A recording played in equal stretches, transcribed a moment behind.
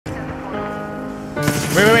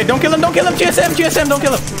Wait, don't kill him, GSM, don't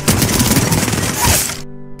kill him.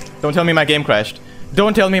 Don't tell me my game crashed.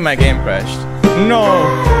 Don't tell me my game crashed. No.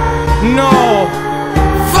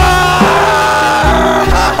 Fuck!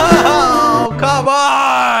 Come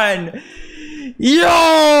on!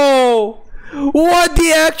 Yo! What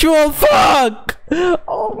the actual fuck?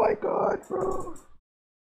 Oh my god, bro.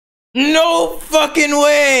 No fucking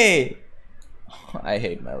way! I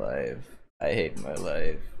hate my life.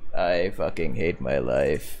 I fucking hate my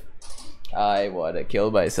life. I wanna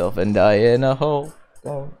kill myself and die in a hole.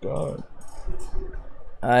 Oh god.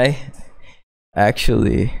 I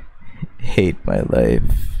actually hate my life.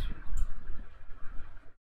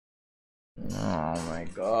 Oh my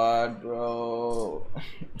god, bro.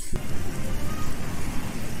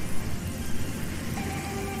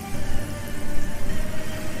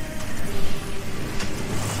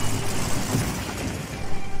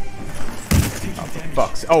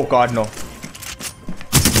 Fucks. Oh god, no.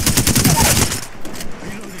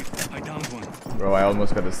 Bro, I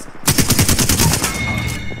almost got this.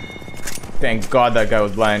 Thank god that guy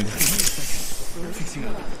was blind. Fixing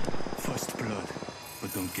up. First blood,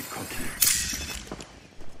 but don't get cocky.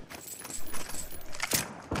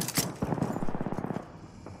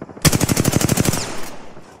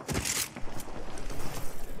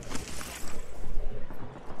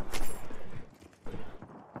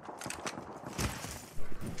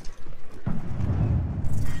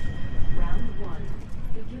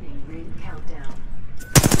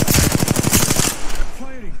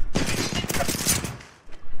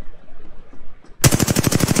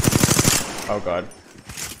 Oh god.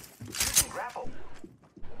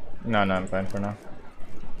 No, I'm fine for now.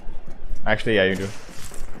 Actually, yeah, you do.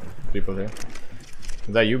 People here.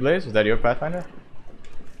 Is that you, Blaze? Is that your Pathfinder?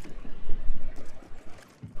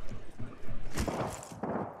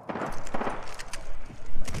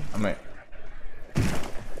 I'm wait.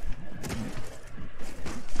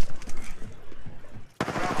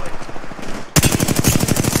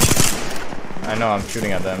 I know, I'm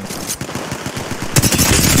shooting at them.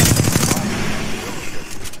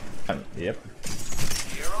 Yep.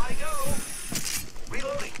 Here I go.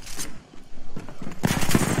 Reloading.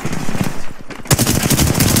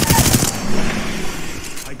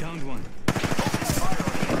 I downed one. Fire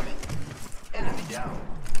on the enemy. Enemy down.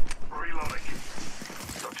 Reloading.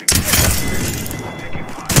 Subject taking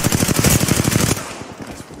fire.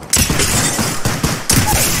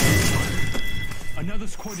 Another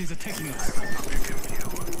squad is attacking us.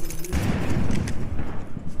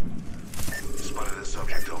 Spotted the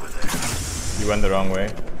subject over there. You went the wrong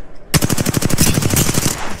way.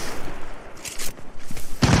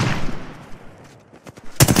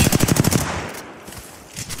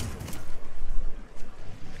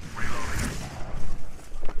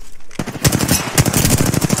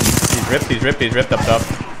 He's ripped up top.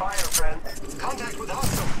 Fire, friend. Contact with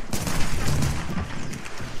hostile.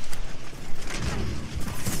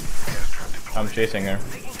 I'm chasing her.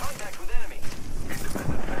 Making contact with enemy.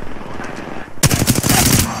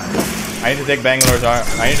 I need to take Bangalore's arm.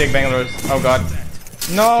 Oh god.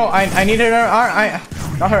 No, I needed her arm.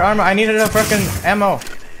 Not her armor. I needed her fucking ammo.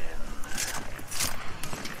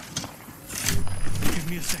 Give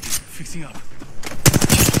me a second. Fixing up.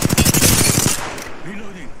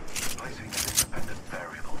 Reloading. Placing an independent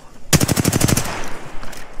variable.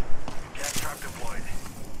 Gas trap deployed.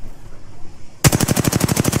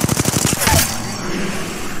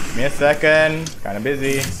 Give me a second. Kinda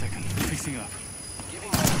busy. Second. Fixing up.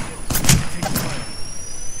 Giving my skills. Taking fire.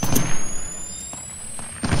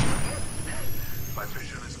 My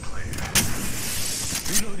vision is clear.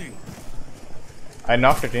 Reloading. I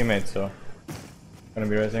knocked a teammate, so gonna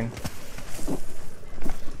be rising.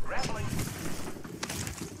 Grappling.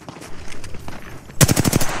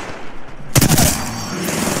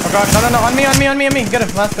 Oh god, no, on me. Get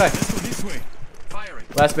him, last guy. Let's go this way. Firing.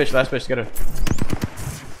 Last bitch, get her.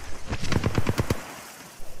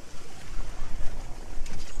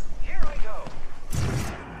 Here I go.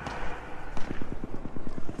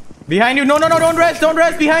 Behind you, no, don't rest,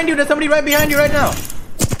 behind you, there's somebody right behind you right now.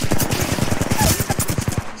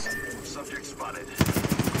 Subject spotted.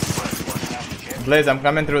 Blaze, I'm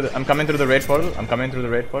coming through the raid portal.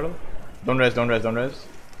 Don't res.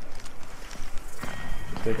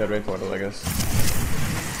 Take that raid portal, I guess.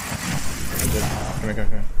 Come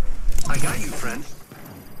here. I got you, friend.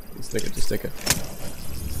 Just take it.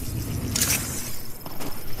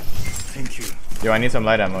 Thank you. Yo, I need some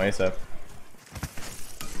light ammo ASAP.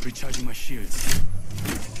 Recharging my shields.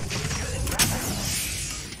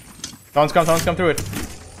 Someone's come through it.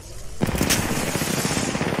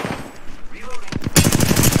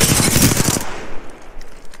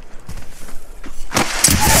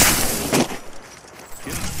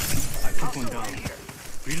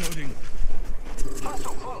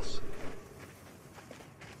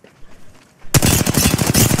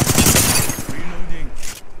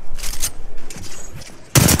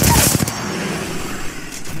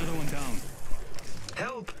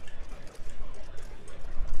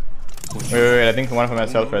 Wait, I think one of them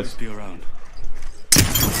has Won't self always res. be around.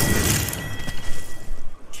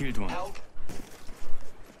 Killed one.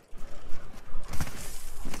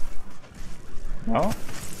 No?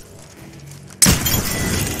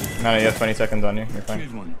 No, you have 20 seconds on you. You're fine.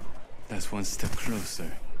 Killed one. That's one step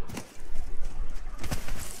closer.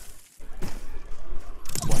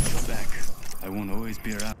 Watch your back. I won't always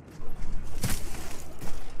be around.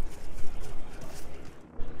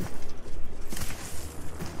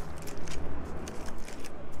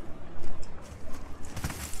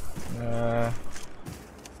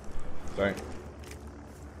 Sorry.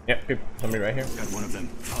 Yep, somebody right here. Got one of them.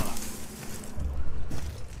 Ah.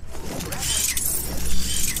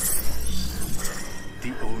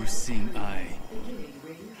 The all-seeing eye.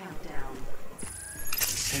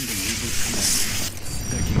 Sending reboot command.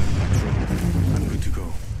 Backing up patrol. I'm good to go.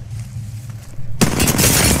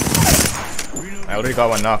 Reload. I already got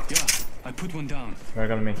one knocked. Yeah, I put one down.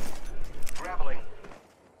 Right on me. Grappling.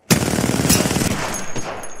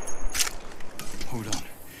 Hold on.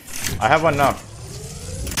 I have one knocked.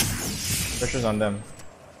 Pressure's on them.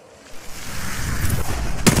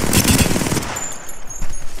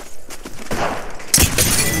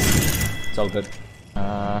 It's all good.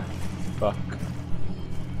 Fuck.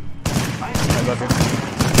 I got you.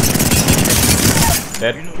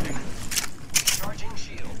 Dead. Reloading. Charging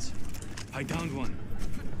shields. I downed one.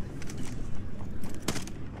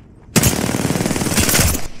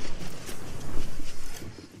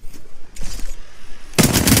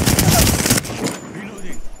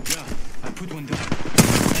 Reloading. Yeah, I put one down.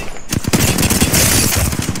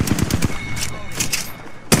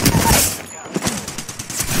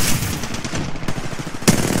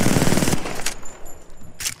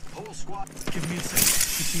 Whole squad. Give me a sec.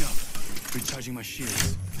 Switching up. Recharging my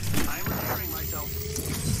shields. I'm repairing myself.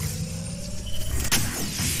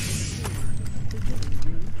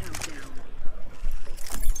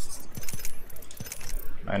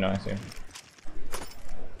 I know, I see.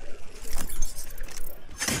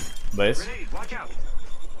 Blaze. Grenade, watch out.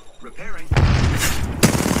 Repairing.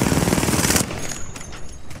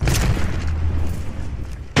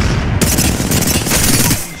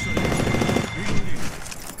 Reloading.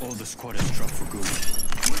 All the squad has dropped for good.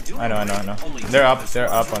 We're doing I know. Only They're up two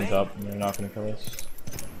on squads top. They're not gonna kill us.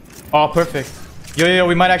 Oh, perfect. Yo,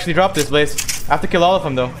 we might actually drop this, Blaze. I have to kill all of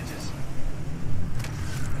them though.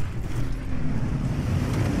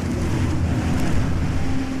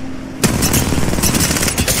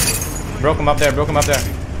 Broke him up there,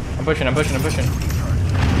 I'm pushing.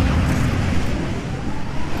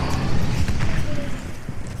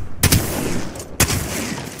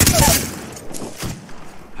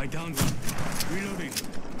 I downed one. Reloading.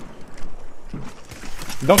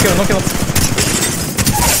 Don't kill him.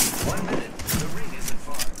 1 minute. The ring isn't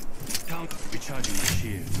far. Down. Recharging my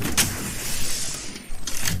shield.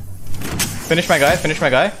 Finish my guy. I am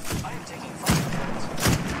taking 5 minutes.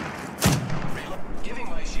 Giving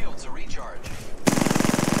my shields a recharge.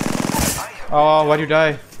 I have Oh, why'd you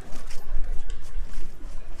die?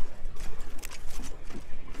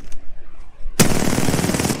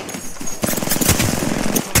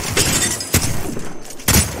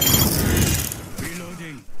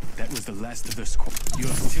 Reloading. That was the last of the squad. You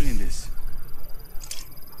are still in this.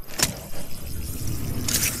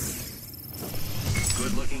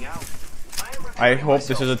 good looking out. I hope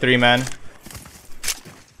this is a 3-man.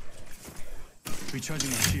 Recharging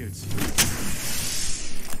my shields.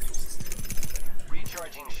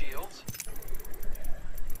 Recharging shields.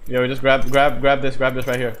 Yo, just grab this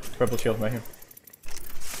right here. Purple shield right here.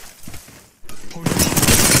 Hold on.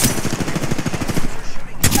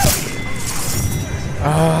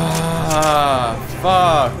 Ah,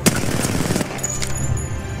 fuck.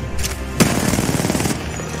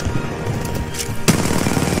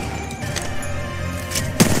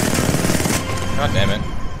 God damn it.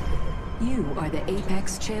 You are the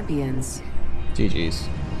Apex champions. GG's.